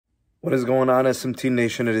What is going on, SMT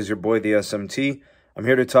Nation? It is your boy, the SMT. I'm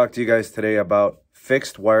here to talk to you guys today about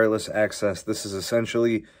fixed wireless access. This is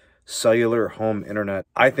essentially cellular home internet.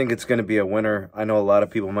 I think it's going to be a winner. I know a lot of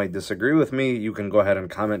people might disagree with me. You can go ahead and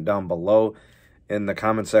comment down below in the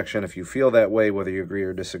comment section if you feel that way, whether you agree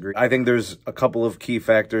or disagree. I think there's a couple of key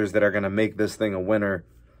factors that are going to make this thing a winner.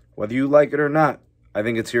 Whether you like it or not, I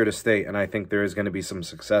think it's here to stay, and I think there is going to be some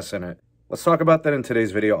success in it. Let's talk about that in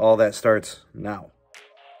today's video. All that starts now.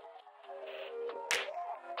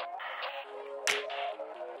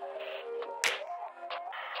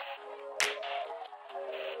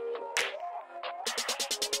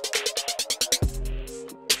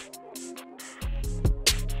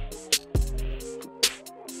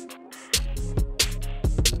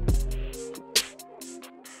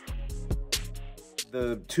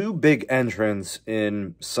 The two big entrants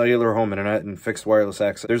in cellular home internet and fixed wireless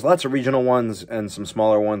access, there's lots of regional ones and some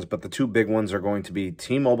smaller ones, but the two big ones are going to be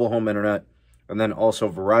T-Mobile home internet and then also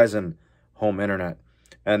Verizon home internet.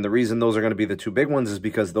 And the reason those are going to be the two big ones is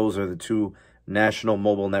because those are the two national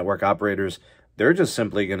mobile network operators. They're just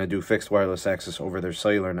simply going to do fixed wireless access over their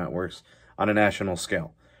cellular networks on a national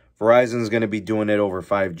scale. Verizon's going to be doing it over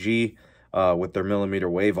 5G. With their millimeter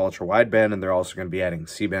wave ultra wideband, and they're also going to be adding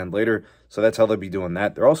C-band later. So that's how they'll be doing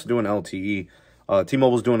that. They're also doing LTE.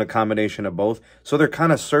 T-Mobile's doing a combination of both. So they're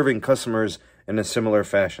kind of serving customers in a similar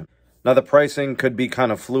fashion. Now, the pricing could be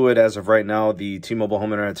kind of fluid as of right now. The T-Mobile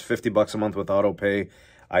home internet's $50 a month with auto pay.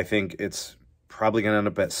 I think it's probably going to end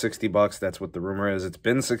up at $60. That's what the rumor is. It's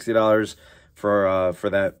been $60 for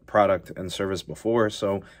that product and service before.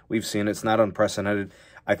 So we've seen it's not unprecedented.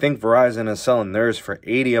 I think Verizon is selling theirs for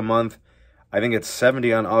 $80 a month. I think it's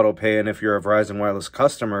 $70 on auto pay, and if you're a Verizon Wireless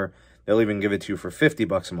customer, they'll even give it to you for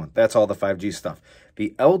 $50 a month. That's all the 5G stuff.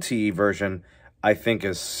 The LTE version, I think,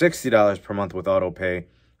 is $60 per month with auto pay,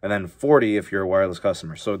 and then $40 if you're a wireless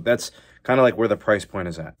customer. So that's kind of like where the price point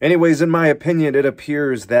is at. Anyways, in my opinion, it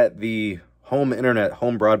appears that the home internet,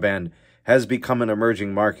 home broadband, has become an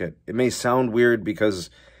emerging market. It may sound weird because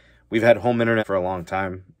we've had home internet for a long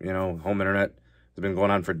time. You know, home internet has been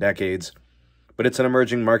going on for decades. But it's an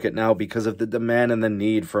emerging market now because of the demand and the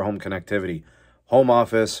need for home connectivity. Home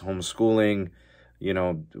office, homeschooling, you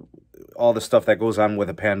know, all the stuff that goes on with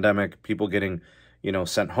a pandemic, people getting, you know,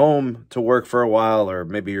 sent home to work for a while, or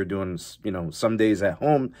maybe you're doing, you know, some days at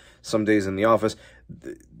home, some days in the office.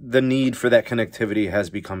 The need for that connectivity has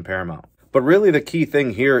become paramount. But really the key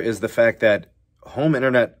thing here is the fact that home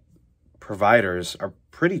internet providers are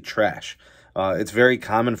pretty trash. It's very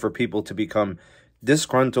common for people to become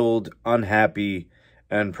disgruntled, unhappy,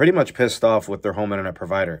 and pretty much pissed off with their home internet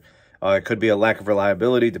provider. It could be a lack of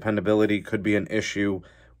reliability, dependability, could be an issue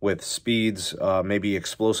with speeds, maybe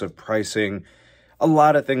explosive pricing. A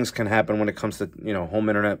lot of things can happen when it comes to, you know, home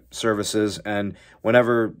internet services. And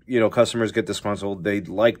whenever, you know, customers get disgruntled, they'd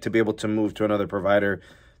like to be able to move to another provider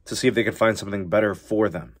to see if they can find something better for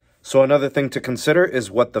them. So another thing to consider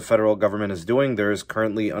is what the federal government is doing. There is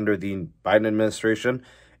currently, under the Biden administration,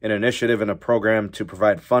 an initiative and a program to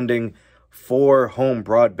provide funding for home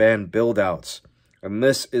broadband build-outs. And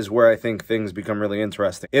this is where I think things become really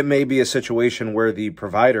interesting. It may be a situation where the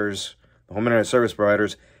providers, the home internet service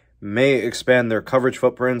providers, may expand their coverage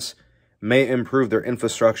footprints, may improve their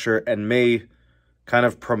infrastructure, and may kind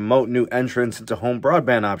of promote new entrants into home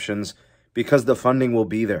broadband options because the funding will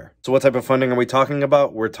be there. So what type of funding are we talking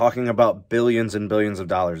about? We're talking about billions and billions of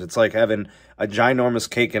dollars. It's like having a ginormous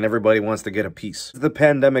cake and everybody wants to get a piece. The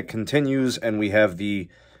pandemic continues and we have the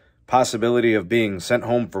possibility of being sent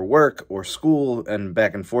home for work or school and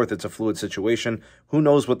back and forth. It's a fluid situation. Who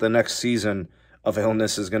knows what the next season of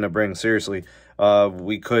illness is going to bring? Seriously,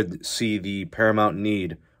 we could see the paramount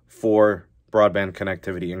need for broadband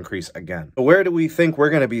connectivity increase again. So where do we think we're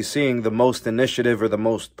going to be seeing the most initiative or the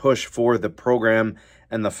most push for the program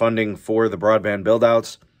and the funding for the broadband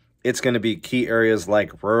build-outs? It's going to be key areas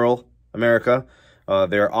like rural America.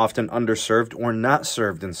 They're often underserved or not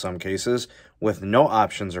served in some cases with no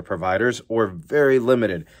options or providers, or very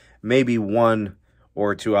limited, maybe one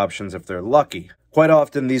or two options if they're lucky. Quite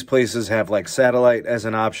often these places have like satellite as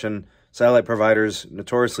an option. Satellite providers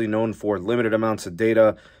notoriously known for limited amounts of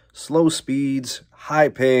data, slow speeds, high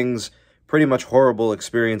pings, pretty much horrible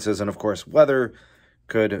experiences. And of course, weather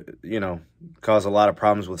could, you know, cause a lot of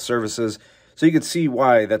problems with services. So you could see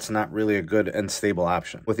why that's not really a good and stable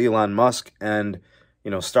option. With Elon Musk and,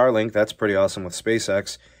 you know, Starlink, that's pretty awesome with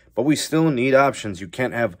SpaceX, but we still need options. You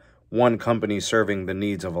can't have one company serving the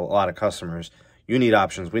needs of a lot of customers. You need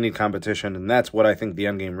options. We need competition, and that's what I think the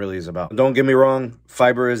end game really is about. Don't get me wrong,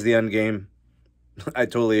 fiber is the end game. I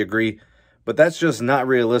totally agree. But that's just not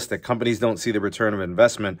realistic. Companies don't see the return of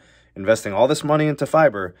investment, investing all this money into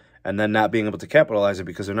fiber, and then not being able to capitalize it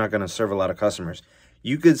because they're not going to serve a lot of customers.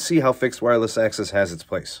 You could see how fixed wireless access has its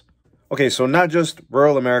place. Okay, so not just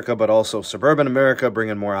rural America, but also suburban America,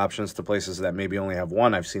 bringing more options to places that maybe only have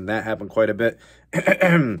one. I've seen that happen quite a bit.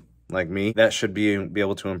 Like me, that should be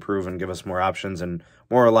able to improve and give us more options and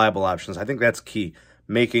more reliable options. I think that's key.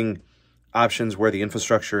 Making options where the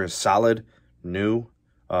infrastructure is solid, new,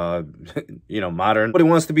 modern. Nobody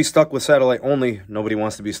wants to be stuck with satellite only. Nobody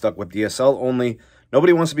wants to be stuck with DSL only.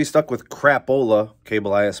 Nobody wants to be stuck with crapola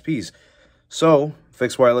cable ISPs. So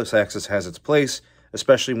fixed wireless access has its place,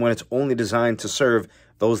 especially when it's only designed to serve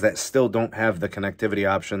those that still don't have the connectivity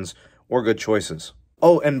options or good choices.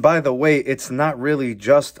 Oh, and by the way, it's not really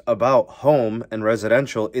just about home and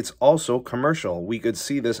residential. It's also commercial. We could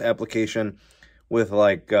see this application with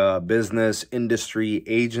like business, industry,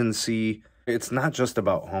 agency. It's not just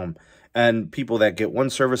about home. And people that get one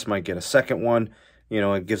service might get a second one.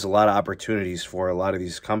 It gives a lot of opportunities for a lot of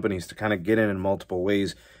these companies to kind of get in multiple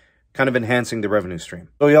ways, kind of enhancing the revenue stream.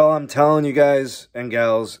 So y'all, I'm telling you guys and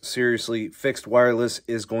gals, seriously, fixed wireless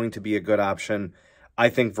is going to be a good option. I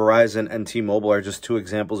think Verizon and T-Mobile are just two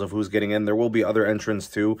examples of who's getting in. There will be other entrants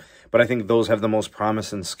too, but I think those have the most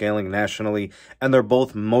promise in scaling nationally, and they're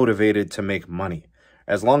both motivated to make money.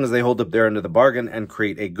 As long as they hold up their end of the bargain and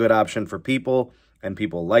create a good option for people, and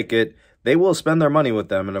people like it, they will spend their money with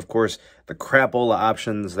them. And of course, the crapola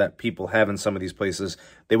options that people have in some of these places,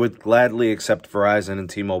 they would gladly accept Verizon and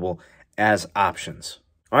T-Mobile as options.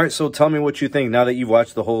 All right, so tell me what you think now that you've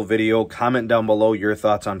watched the whole video. Comment down below your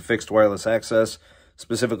thoughts on fixed wireless access,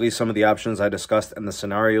 specifically some of the options I discussed and the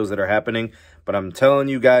scenarios that are happening. But I'm telling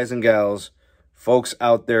you guys and gals, folks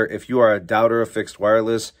out there, if you are a doubter of fixed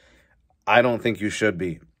wireless, I don't think you should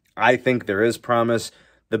be. I think there is promise.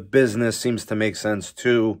 The business seems to make sense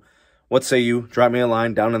too. What say you? Drop me a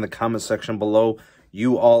line down in the comment section below.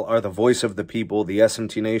 You all are the voice of the people, the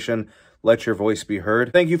SMT Nation. Let your voice be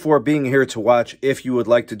heard. Thank you for being here to watch. If you would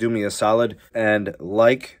like to do me a solid and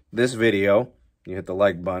like this video, you hit the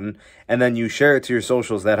like button, and then you share it to your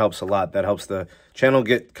socials. That helps a lot. That helps the channel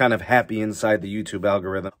get kind of happy inside the YouTube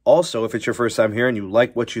algorithm. Also, if it's your first time here and you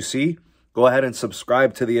like what you see, go ahead and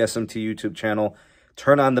subscribe to the SMT YouTube channel.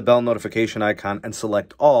 Turn on the bell notification icon and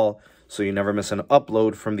select all so you never miss an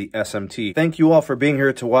upload from the SMT. Thank you all for being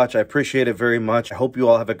here to watch. I appreciate it very much. I hope you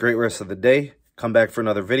all have a great rest of the day. Come back for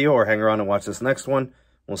another video or hang around and watch this next one.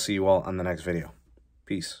 We'll see you all on the next video.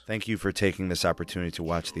 Peace. Thank you for taking this opportunity to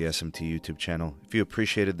watch the SMT YouTube channel. If you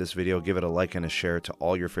appreciated this video, give it a like and a share to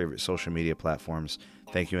all your favorite social media platforms.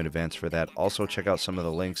 Thank you in advance for that. Also, check out some of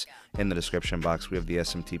the links in the description box. We have the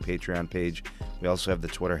SMT Patreon page. We also have the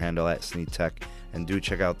Twitter handle @SneedTech. And do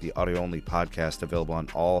check out the audio-only podcast available on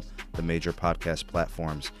all the major podcast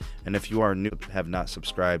platforms. And if you are new, have not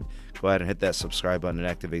subscribed, go ahead and hit that subscribe button and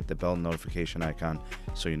activate the bell notification icon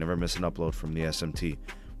so you never miss an upload from the SMT.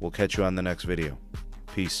 We'll catch you on the next video.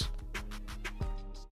 Peace.